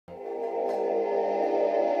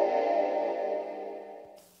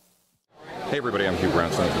Hey everybody, I'm Hugh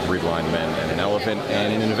Brownstone from 3 Blind Men and an Elephant,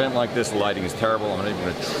 and in an event like this, the lighting is terrible. I'm not even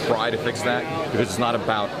going to try to fix that, because it's not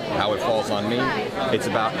about how it falls on me, it's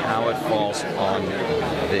about how it falls on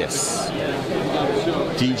this.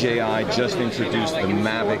 DJI just introduced the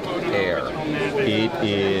Mavic Air. It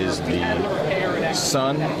is the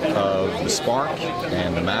son of the Spark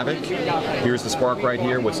and the Mavic. Here's the Spark right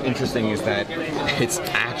here. What's interesting is that it's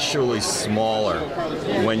actually smaller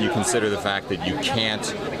when you consider the fact that you can't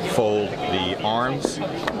fold the arms.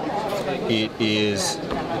 It is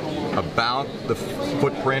about the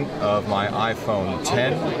footprint of my iPhone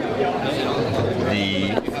 10.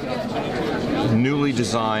 The newly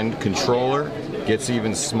designed controller gets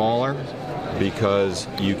even smaller because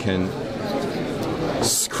you can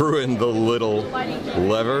screw in the little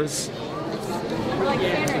levers.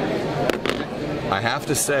 I have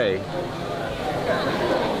to say,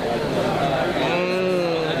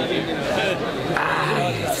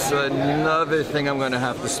 it's another thing I'm going to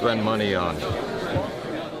have to spend money on.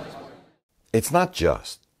 It's not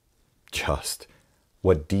just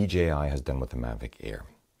what DJI has done with the Mavic Air,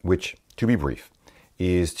 which, to be brief,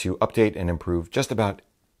 is to update and improve just about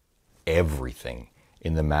everything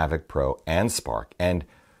in the Mavic Pro and Spark and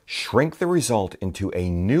shrink the result into a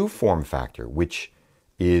new form factor, which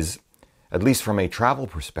is, at least from a travel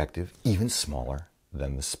perspective, even smaller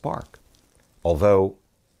than the Spark. Although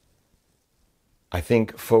I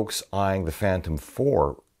think folks eyeing the Phantom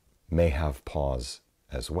 4 may have pause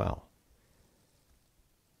as well.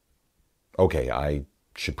 Okay, I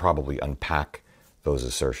should probably unpack those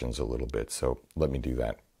assertions a little bit, so let me do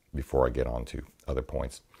that before I get on to other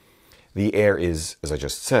points. The Air is, as I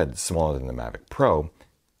just said, smaller than the Mavic Pro,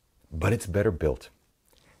 but it's better built.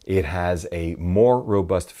 It has a more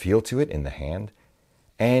robust feel to it in the hand,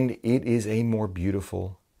 and it is a more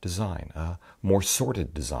beautiful design, a more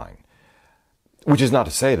sorted design. Which is not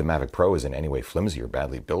to say the Mavic Pro is in any way flimsy or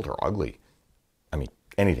badly built or ugly. I mean,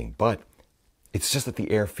 anything but. It's just that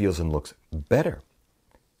the Air feels and looks better,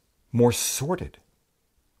 more sorted,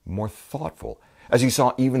 more thoughtful. As you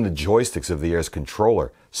saw, even the joysticks of the Air's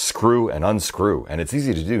controller screw and unscrew, and it's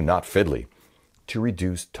easy to do, not fiddly, to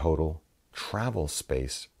reduce total travel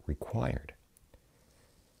space required.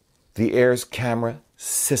 The Air's camera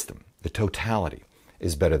system, the totality,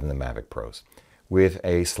 is better than the Mavic Pro's, with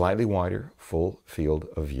a slightly wider full field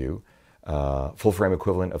of view, full frame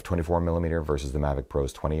equivalent of 24mm versus the Mavic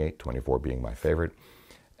Pro's 28, 24 being my favorite,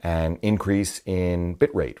 an increase in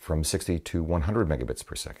bitrate from 60 to 100 megabits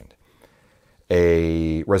per second,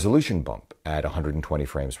 a resolution bump at 120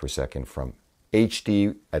 frames per second from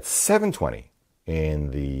HD at 720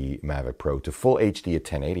 in the Mavic Pro to full HD at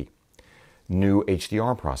 1080, new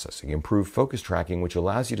HDR processing, improved focus tracking, which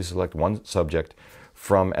allows you to select one subject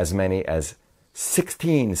from as many as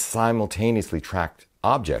 16 simultaneously tracked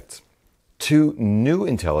objects, two new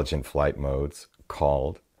intelligent flight modes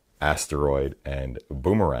called Asteroid and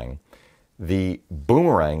Boomerang. The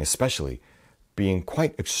Boomerang especially being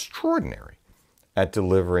quite extraordinary at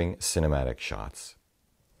delivering cinematic shots,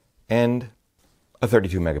 and a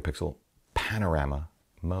 32 megapixel panorama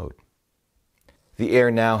mode. The Air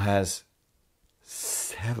now has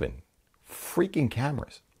 7 freaking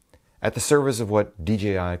cameras at the service of what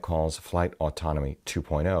DJI calls Flight Autonomy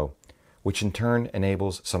 2.0, which in turn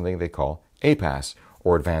enables something they call APAS,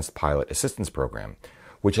 or Advanced Pilot Assistance Program,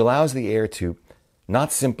 which allows the Air to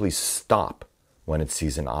not simply stop when it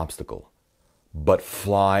sees an obstacle, but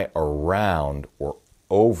fly around or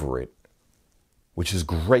over it, which is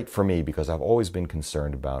great for me because I've always been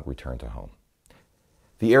concerned about return to home.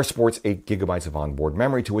 The Air sports 8 gigabytes of onboard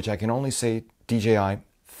memory, to which I can only say, DJI,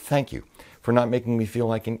 thank you for not making me feel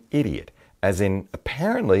like an idiot, as in,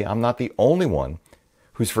 apparently I'm not the only one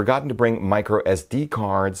who's forgotten to bring micro SD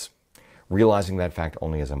cards, realizing that fact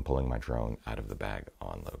only as I'm pulling my drone out of the bag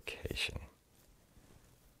on location.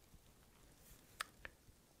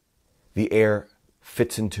 The Air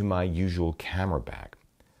fits into my usual camera bag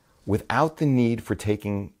without the need for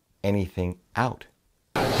taking anything out.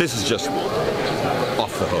 This is just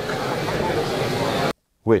off the hook.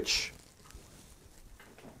 Which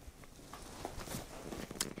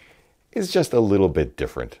is just a little bit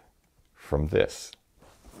different from this.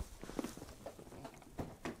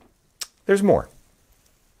 There's more.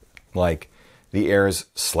 Like the Air's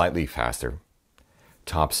slightly faster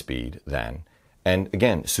top speed than, and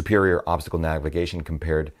again, superior obstacle navigation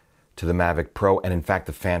compared to the Mavic Pro and in fact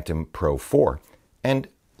the Phantom Pro 4, and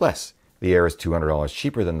less. The Air is $200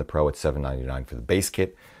 cheaper than the Pro at $799 for the base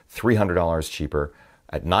kit, $300 cheaper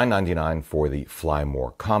at $999 for the Fly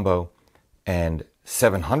More combo, and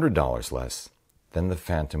 $700 less than the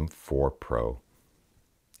Phantom 4 Pro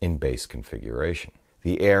in base configuration.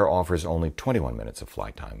 the Air offers only 21 minutes of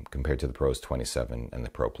flight time compared to the Pro's 27 and the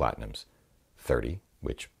Pro Platinum's 30,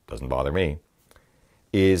 which doesn't bother me,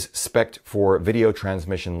 is spec'd for video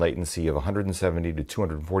transmission latency of 170 to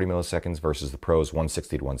 240 milliseconds versus the Pro's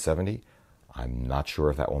 160 to 170. I'm not sure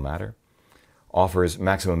if that will matter. Offers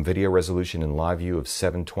maximum video resolution in live view of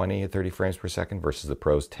 720 at 30 frames per second versus the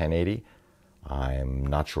Pro's 1080. I'm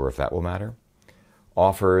not sure if that will matter.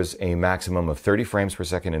 Offers a maximum of 30 frames per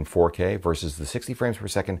second in 4K versus the 60 frames per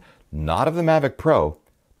second, not of the Mavic Pro,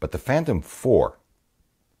 but the Phantom 4.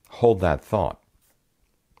 Hold that thought.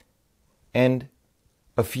 And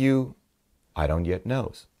a few I don't yet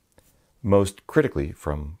knows. Most critically,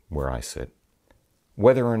 from where I sit,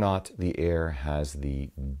 whether or not the Air has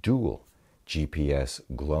the dual GPS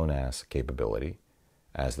GLONASS capability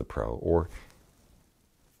as the Pro, or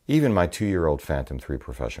even my 2-year-old Phantom 3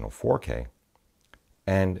 Professional 4K,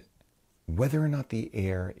 and whether or not the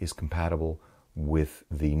Air is compatible with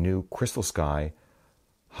the new Crystal Sky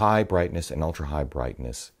high brightness and ultra high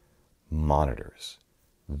brightness monitors.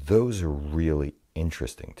 Those are really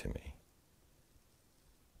interesting to me.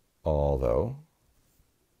 Although,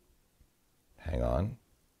 hang on,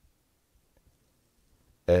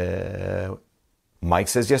 Mike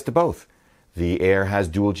says yes to both. The Air has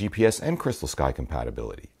dual GPS and Crystal Sky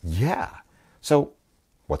compatibility. Yeah. So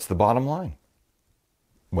what's the bottom line?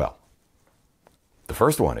 Well, the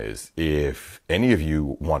first one is, if any of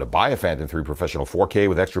you want to buy a Phantom 3 Professional 4K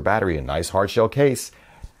with extra battery and nice hard shell case,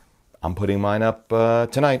 I'm putting mine up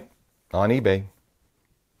tonight on eBay.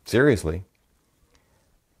 Seriously.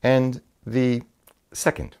 And the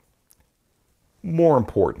second, more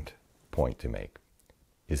important point to make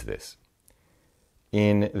is this.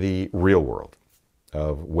 In the real world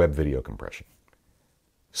of web video compression,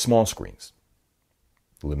 small screens,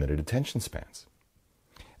 limited attention spans,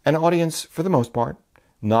 an audience, for the most part,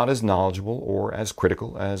 not as knowledgeable or as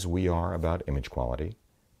critical as we are about image quality,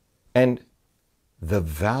 and the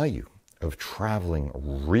value of traveling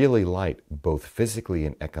really light, both physically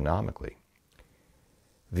and economically.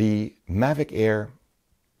 The Mavic Air,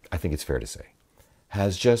 I think it's fair to say,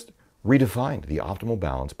 has just redefined the optimal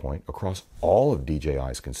balance point across all of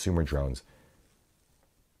DJI's consumer drones,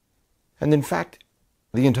 and in fact,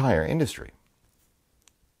 the entire industry.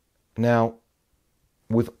 Now,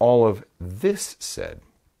 with all of this said,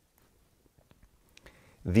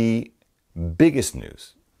 the biggest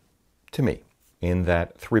news to me, in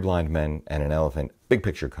that three blind men and an elephant big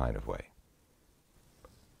picture kind of way,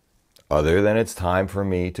 other than it's time for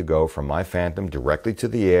me to go from my Phantom directly to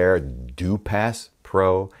the Air, do pass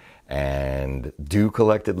Pro, and do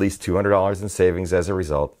collect at least $200 in savings as a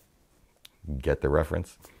result, get the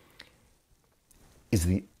reference, is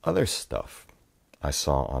the other stuff I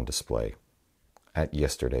saw on display at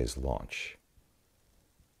yesterday's launch.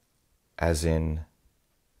 As in,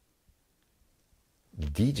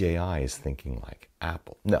 DJI is thinking like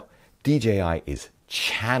Apple. No, DJI is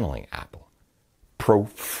channeling Apple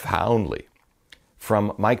profoundly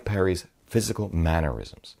from Mike Perry's physical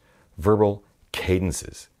mannerisms, verbal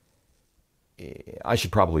cadences. I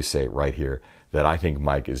should probably say right here that I think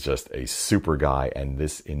Mike is just a super guy, and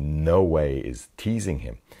this in no way is teasing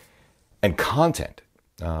him. And content,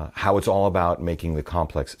 how it's all about making the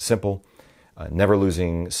complex simple, never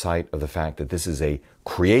losing sight of the fact that this is a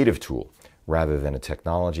creative tool rather than a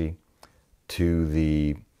technology, to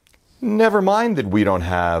the never mind that we don't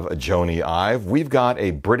have a Joni Ive, we've got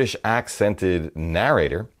a British accented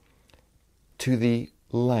narrator, to the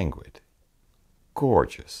languid,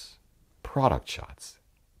 gorgeous product shots.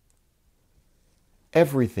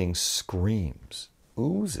 Everything screams,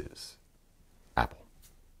 oozes Apple.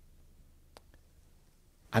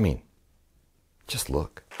 I mean, just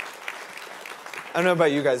look. I don't know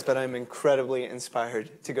about you guys, but I'm incredibly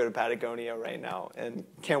inspired to go to Patagonia right now and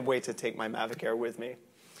can't wait to take my Mavic Air with me.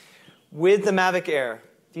 With the Mavic Air,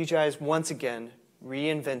 DJI is once again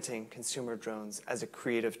reinventing consumer drones as a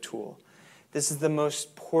creative tool. This is the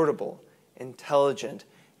most portable, intelligent,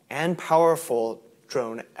 and powerful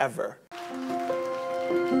drone ever.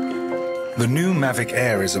 The new Mavic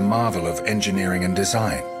Air is a marvel of engineering and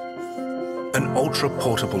design. An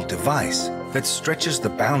ultra-portable device that stretches the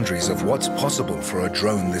boundaries of what's possible for a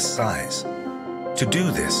drone this size. To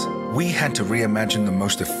do this, we had to reimagine the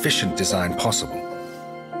most efficient design possible.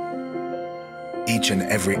 Each and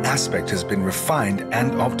every aspect has been refined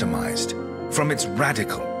and optimized, from its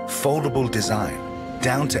radical, foldable design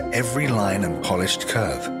down to every line and polished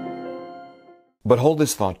curve. But hold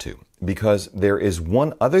this thought too, because there is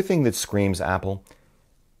one other thing that screams Apple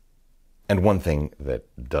and one thing that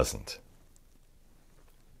doesn't.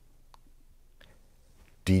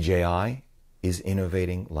 DJI is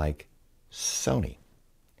innovating like Sony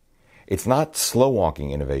It's not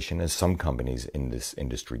slow-walking innovation as some companies in this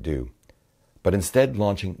industry do, but instead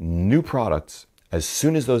launching new products as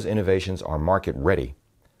soon as those innovations are market ready,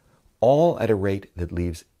 all at a rate that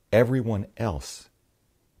leaves everyone else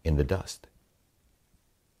in the dust.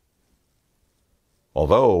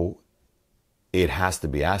 Although it has to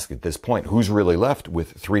be asked at this point, who's really left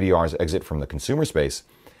with 3DR's exit from the consumer space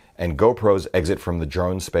and GoPro's exit from the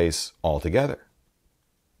drone space altogether?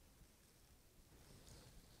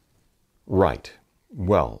 Right.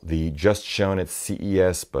 Well, the just shown at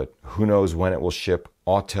CES, but who knows when it will ship,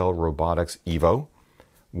 Autel Robotics Evo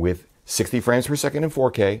with 60 frames per second in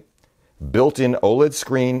 4K, built-in OLED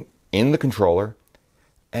screen in the controller,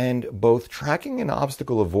 and both tracking and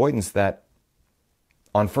obstacle avoidance that,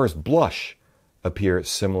 on first blush, appear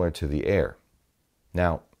similar to the Air.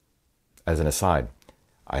 Now, as an aside,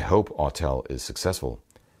 I hope Autel is successful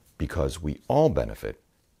because we all benefit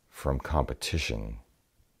from competition.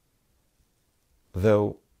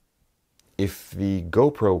 Though, if the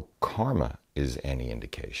GoPro karma is any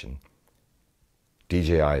indication,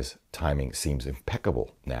 DJI's timing seems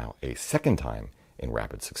impeccable now, a second time in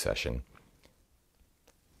rapid succession.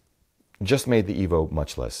 Just made the Evo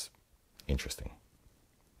much less interesting.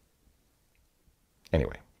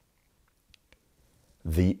 Anyway,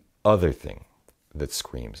 the other thing that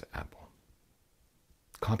screams Apple: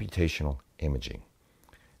 computational imaging.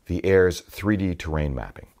 The Air's 3D terrain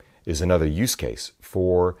mapping is another use case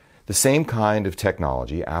for the same kind of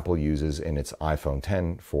technology Apple uses in its iPhone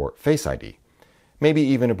X for Face ID. Maybe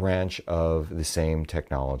even a branch of the same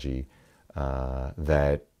technology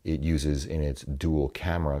that it uses in its dual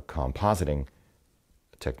camera compositing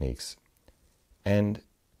techniques. And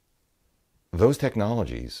those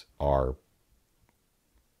technologies are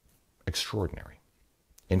extraordinary.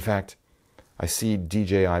 In fact, I see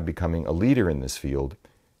DJI becoming a leader in this field.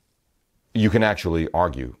 You can actually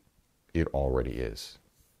argue it already is.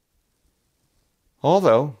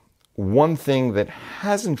 Although, one thing that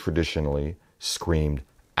hasn't traditionally screamed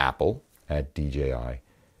Apple at DJI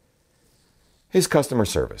is customer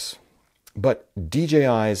service. But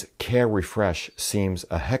DJI's Care Refresh seems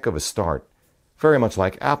a heck of a start, very much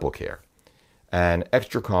like Apple Care. An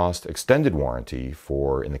extra cost extended warranty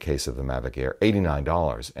for, in the case of the Mavic Air,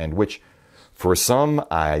 $89, and which for some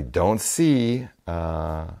I don't see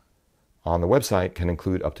on the website can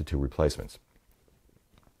include up to 2 replacements.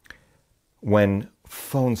 When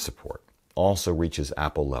phone support also reaches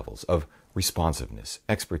Apple levels of responsiveness,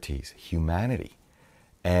 expertise, humanity,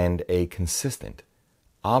 and a consistent,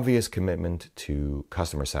 obvious commitment to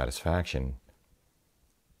customer satisfaction,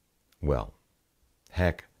 well,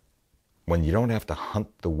 heck, when you don't have to hunt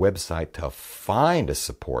the website to find a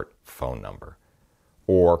support phone number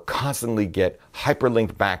or constantly get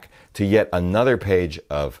hyperlinked back to yet another page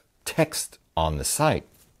of text on the site,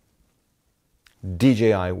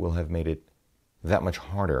 DJI will have made it that much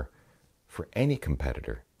harder for any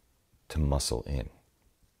competitor to muscle in.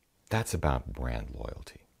 That's about brand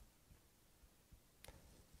loyalty.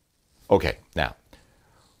 Okay, now,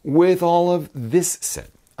 with all of this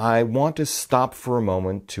said, I want to stop for a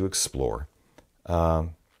moment to explore,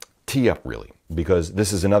 tee up really, because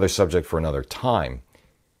this is another subject for another time,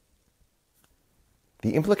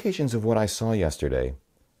 the implications of what I saw yesterday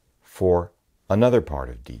for another part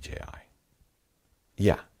of DJI.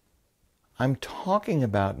 Yeah, I'm talking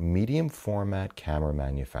about medium format camera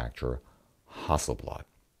manufacturer Hasselblad.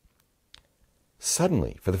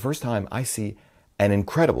 Suddenly, for the first time, I see an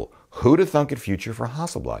incredible who'da thunk it future for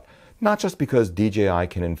Hasselblad. Not just because DJI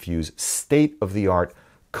can infuse state-of-the-art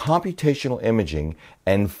computational imaging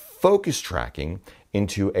and focus tracking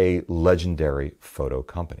into a legendary photo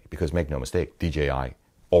company. Because make no mistake, DJI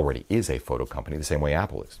already is a photo company the same way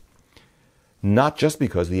Apple is. Not just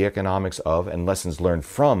because the economics of and lessons learned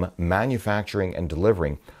from manufacturing and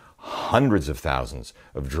delivering hundreds of thousands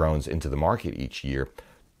of drones into the market each year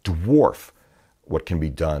dwarf what can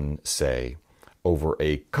be done, say, over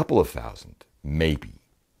a couple of thousand, maybe,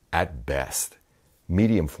 at best,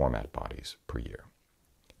 medium format bodies per year.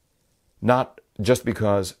 Not just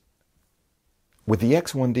because with the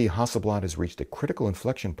X1D, Hasselblad has reached a critical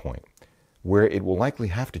inflection point where it will likely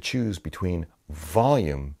have to choose between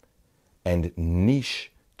volume and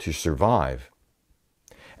niche to survive,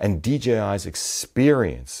 and DJI's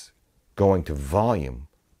experience going to volume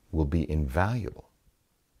will be invaluable.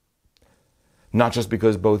 Not just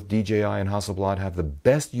because both DJI and Hasselblad have the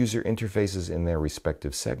best user interfaces in their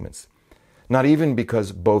respective segments. Not even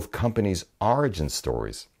because both companies' origin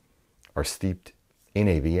stories are steeped in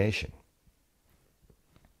aviation.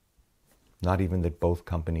 Not even that both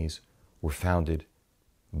companies were founded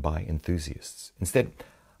by enthusiasts. Instead,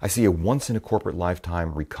 I see a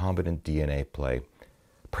once-in-a-corporate-lifetime recombinant DNA play,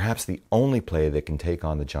 perhaps the only play that can take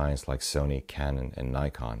on the giants like Sony, Canon, and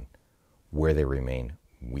Nikon, where they remain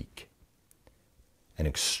weak. An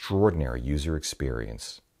extraordinary user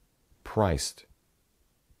experience, priced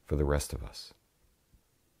for the rest of us.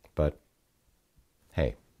 But,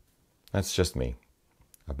 hey, that's just me.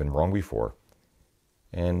 I've been wrong before.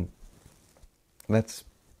 And that's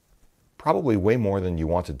probably way more than you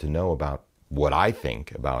wanted to know about what I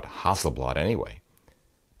think about Hasselblad anyway.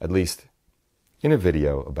 At least in a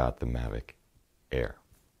video about the Mavic Air.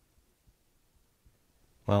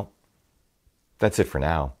 Well, that's it for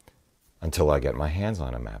now, until I get my hands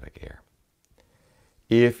on a Mavic Air.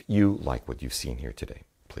 If you like what you've seen here today,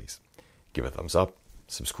 please give a thumbs up,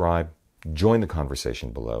 subscribe, join the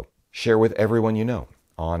conversation below, share with everyone you know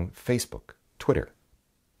on Facebook, Twitter,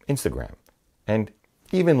 Instagram, and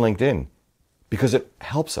even LinkedIn, because it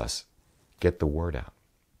helps us get the word out.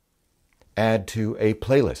 Add to a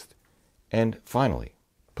playlist. And finally,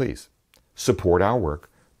 please support our work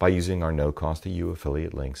by using our no-cost-to-you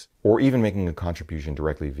affiliate links, or even making a contribution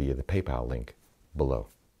directly via the PayPal link below.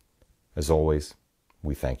 As always,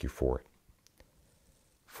 we thank you for it.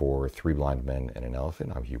 For 3 Blind Men and an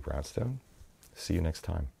Elephant, I'm Hugh Brownstone. See you next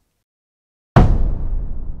time.